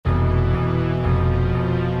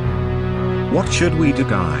What should we do,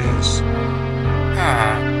 guys?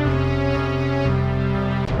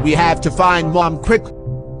 We have to find Mom quick.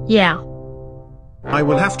 Yeah. I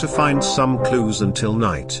will have to find some clues until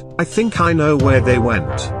night. I think I know where they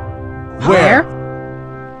went. Where?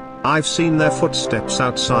 I've seen their footsteps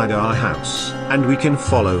outside our house, and we can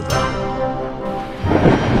follow them.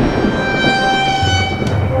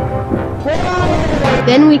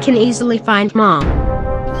 Then we can easily find Mom.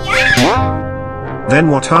 Then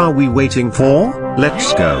what are we waiting for?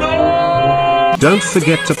 Let's go. Don't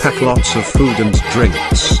forget to pack lots of food and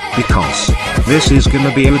drinks, because this is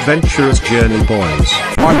gonna be an adventurous journey, boys.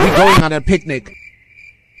 Are we going on a picnic?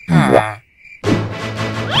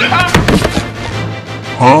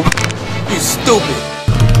 Huh? You stupid.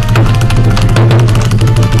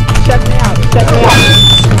 Shut me out. Shut me out.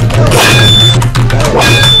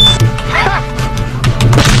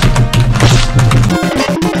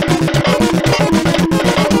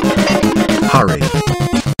 Hurry.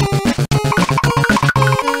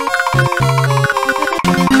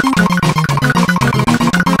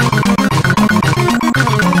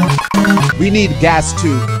 We need gas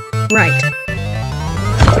too. Right.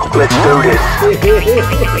 Let's do this.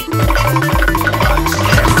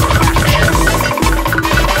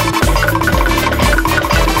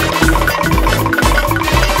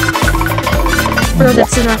 Bro,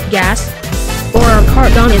 that's enough gas, or our car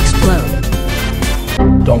gonna explode.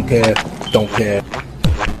 Don't care. Don't care.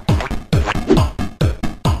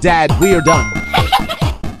 Dad, we are done.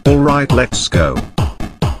 Alright, let's go.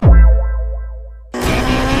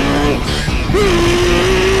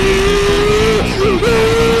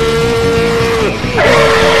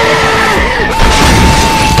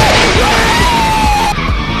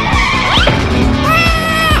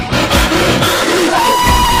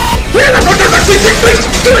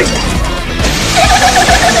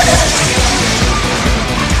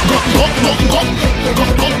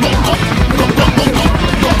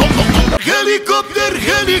 Helicopter,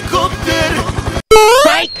 helicopter.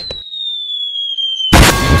 Mike!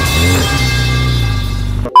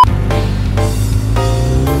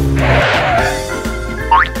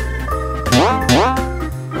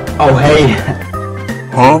 Oh, hey.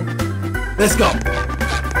 Huh? Let's go.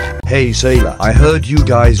 Hey sailor, I heard you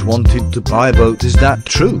guys wanted to buy a boat, is that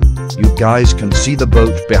true? You guys can see the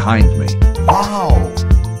boat behind me. Wow.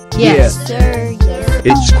 Yes. Sir, yes.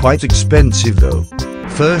 It's quite expensive though.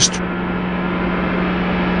 First,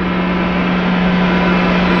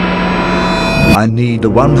 I need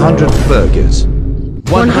 100 burgers.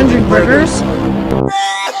 100 burgers?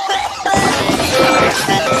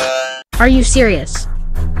 Are you serious?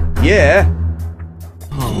 Yeah.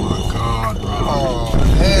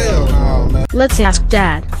 Let's ask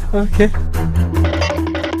Dad. Okay.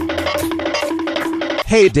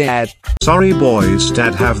 Hey, Dad. Sorry boys,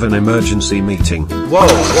 Dad have an emergency meeting. Whoa, whoa,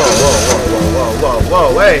 whoa, whoa, whoa, whoa, whoa,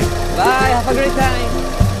 whoa, hey. Bye, have a great time.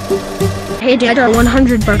 Hey Dad, our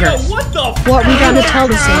 100 burgers. What the f? What we gotta tell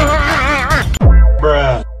the sailor?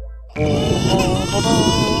 Bruh.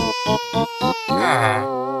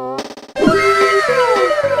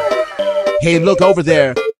 Hey, look over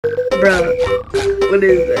there. Bro, what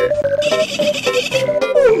is that?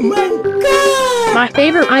 Oh my god! My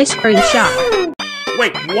favorite ice cream shop.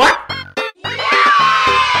 Wait, what?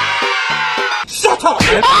 Shut up!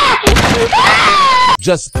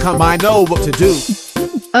 Just come, I know what to do.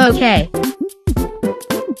 Okay.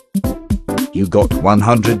 You got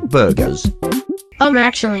 100 burgers.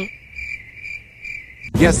 Actually.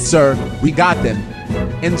 Yes, sir, we got them.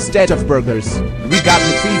 Instead of burgers, we got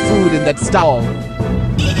the free food in that stall.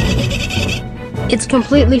 It's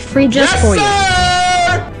completely free just for you.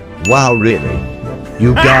 Wow, really?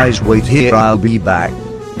 You guys wait here, I'll be back.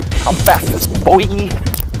 I'm fastest, boy. Wait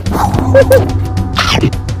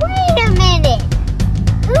a minute.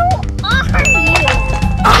 Who are you?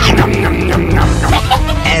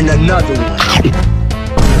 And another one.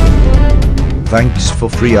 Thanks for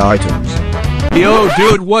free items. Yo,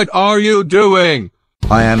 dude, what are you doing?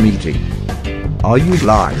 I am eating. Are you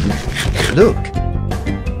blind? Look.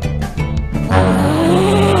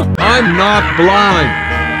 I'm not blind.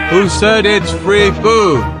 Who said it's free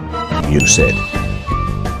food? You said.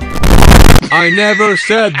 I never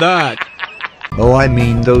said that. Oh, I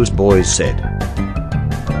mean those boys said.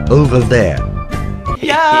 Over there.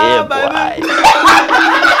 Yeah, baby.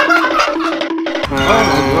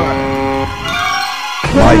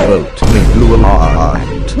 My boat, me blue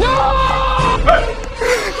alarmed.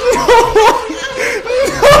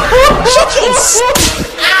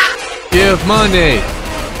 Give money.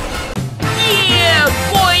 Yeah,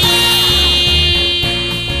 boy.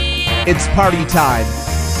 It's party time.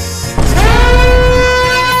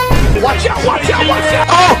 Watch out, watch out, watch out!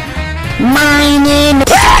 Oh! My name is...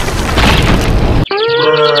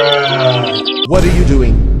 What are you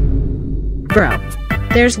doing? Bro,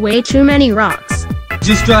 there's way too many rocks.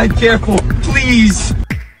 Just drive careful, please.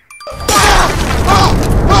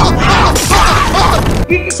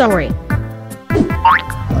 Sorry.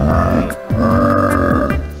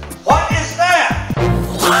 What is that?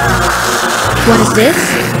 What is this?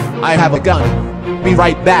 I have a gun. Be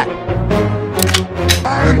right back.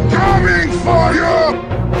 I'm coming for you!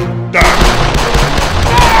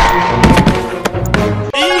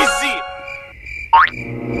 Easy!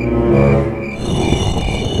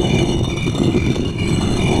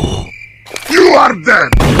 You are dead!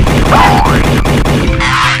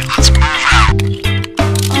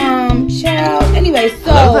 Child. Anyway,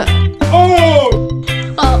 so. Oh!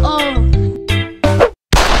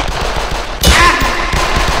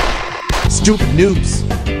 Stupid noobs.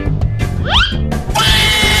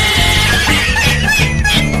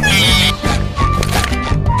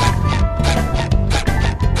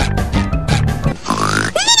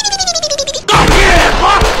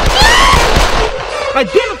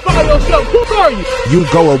 Identify yourself. Who are you? You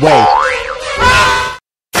go away.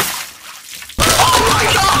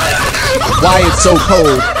 Why it's so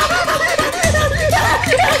cold?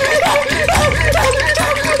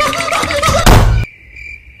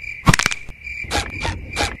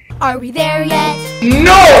 Are we there yet?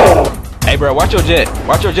 No! Hey, bro, watch your jet.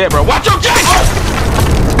 Watch your jet, bro. Watch your jet!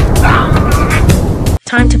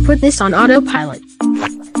 Time to put this on autopilot.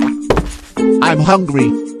 I'm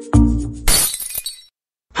hungry.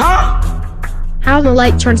 Huh? How the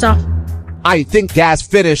light turns off. I think gas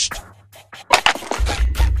finished.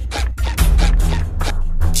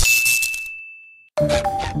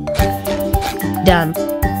 Done.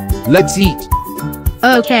 Let's eat.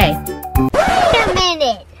 Okay. Wait a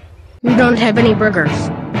minute. We don't have any burgers.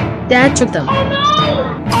 Dad took them.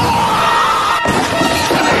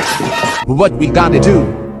 What we gotta do?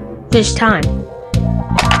 Fish time.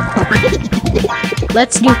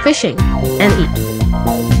 Let's do fishing and eat.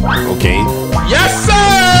 Okay. Yes, sir!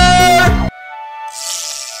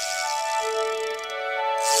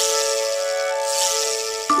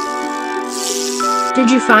 Did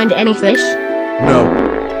you find any fish? No.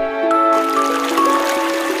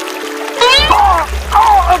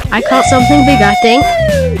 I caught something big, I think.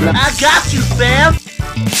 I got you, fam!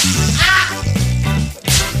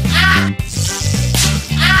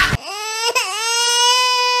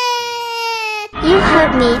 You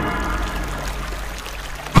hurt me.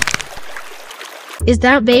 Is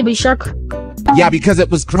that baby shark? Yeah, because it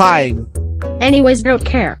was crying. Anyways, don't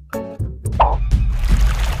care.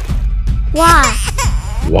 Why?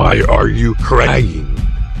 Why are you crying?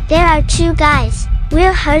 There are two guys.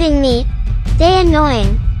 We're hurting me. They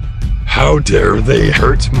annoying. How dare they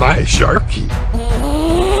hurt my Sharky?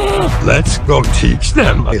 Let's go teach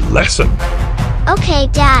them a lesson. Okay,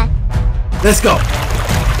 Dad. Let's go.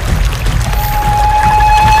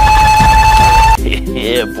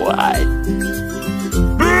 Yeah, boy.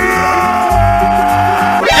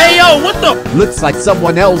 Hey, yo, what the? Looks like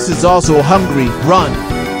someone else is also hungry. Run.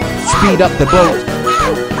 Speed up the boat.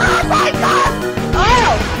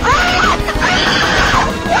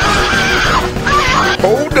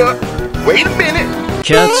 Hold up. Wait a minute.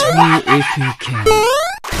 Catch me if you can.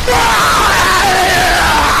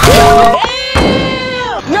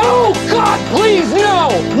 No! God, please, no!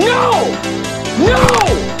 No! No!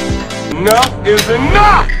 Enough is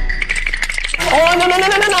enough! Oh, no,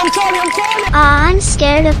 I'm sorry. I'm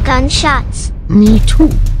scared of gunshots. Me too.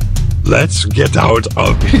 Let's get out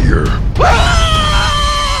of here.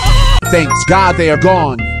 Thanks God they are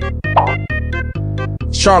gone.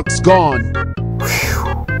 Shark's gone.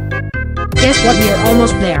 Guess what? We're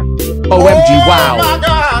almost there. OMG, wow. Oh my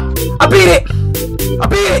God! I beat it! I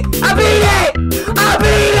beat it! I beat it! I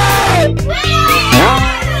beat it!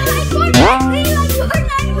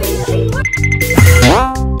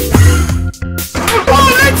 Oh,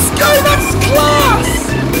 let's go! That's class!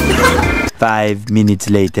 5 minutes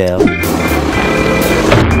later.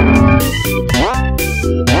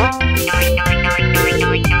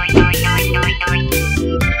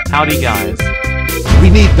 Howdy, guys. We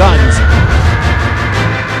need guns.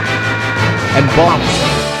 And bombs.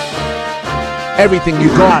 Everything you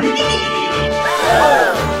got.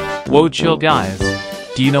 Whoa, chill, guys.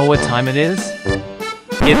 Do you know what time it is?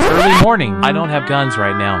 It's early morning. I don't have guns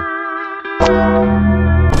right now.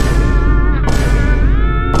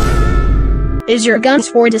 Is your guns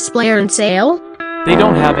for display or on sale? They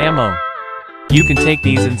don't have ammo. You can take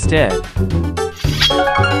these instead.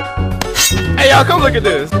 Hey, y'all, come look at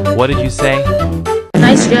this. What did you say?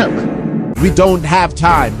 Nice joke. We don't have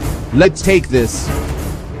time. Let's take this.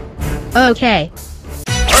 Okay,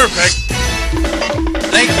 Perfect.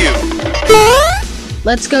 Thank you.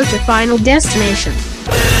 let's go to final destination.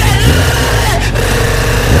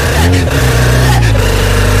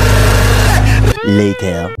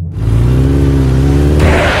 Later.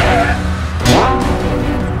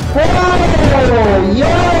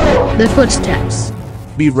 The footsteps.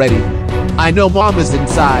 Be ready. I know Mom is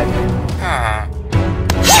inside.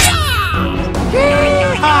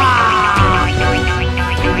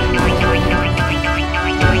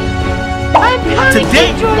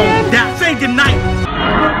 Today, that same tonight.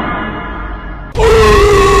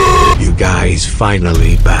 You guys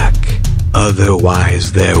finally back.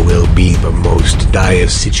 Otherwise, there will be the most dire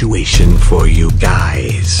situation for you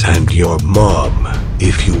guys and your mom.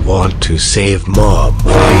 If you want to save mom,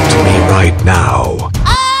 fight me right now.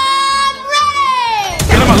 I'm ready!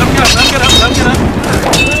 Get him up, let him get up, let him get up, let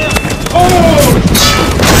him get up. Oh!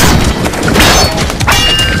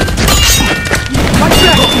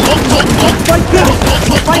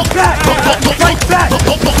 Fight back! Fight back!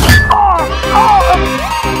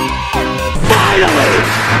 Finally!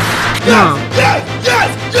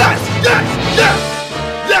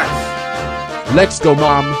 Yes! Let's go,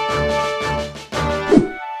 Mom.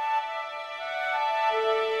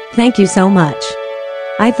 Thank you so much.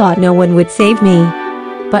 I thought no one would save me.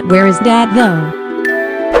 But where is Dad though?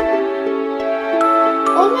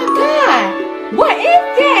 Oh my god! What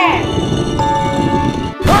is that?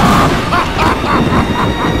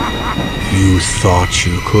 You thought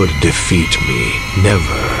you could defeat me.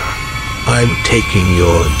 Never. I'm taking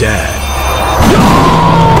your dad.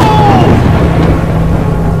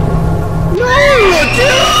 No!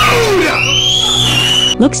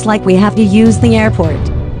 Dude! Looks like we have to use the airport.